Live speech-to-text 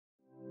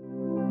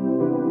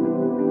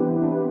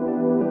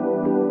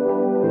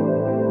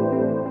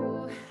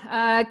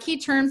Key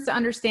terms to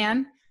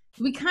understand.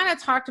 We kind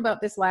of talked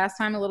about this last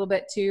time a little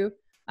bit too.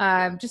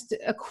 Just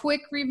a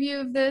quick review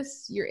of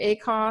this. Your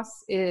ACOS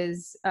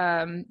is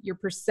your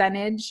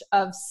percentage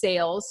of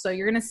sales. So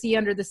you're going to see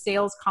under the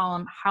sales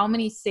column how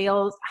many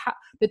sales,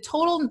 the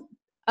total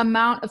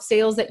amount of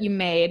sales that you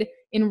made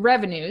in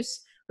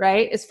revenues,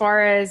 right? As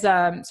far as,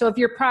 so if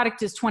your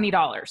product is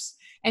 $20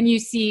 and you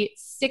see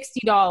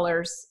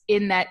 $60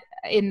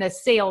 in the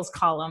sales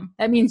column,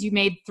 that means you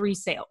made 3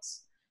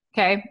 sales,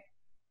 okay?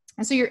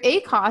 And so your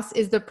ACOS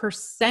is the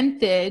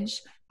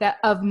percentage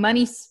of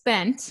money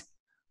spent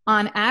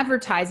on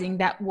advertising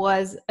that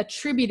was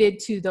attributed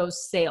to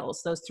those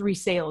sales, those 3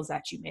 sales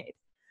that you made.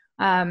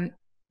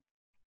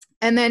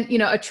 And then,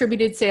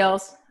 attributed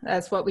sales,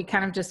 that's what we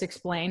kind of just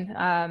explained.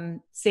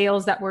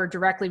 Sales that were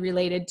directly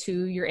related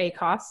to your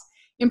ACOS.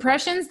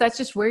 Impressions, that's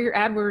just where your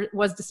ad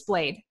was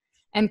displayed.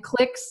 And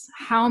clicks,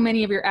 how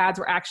many of your ads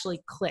were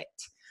actually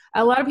clicked.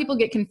 A lot of people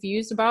get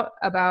confused about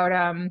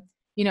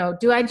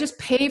do I just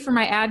pay for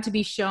my ad to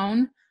be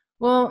shown?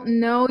 Well,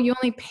 no, you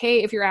only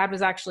pay if your ad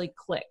was actually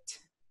clicked.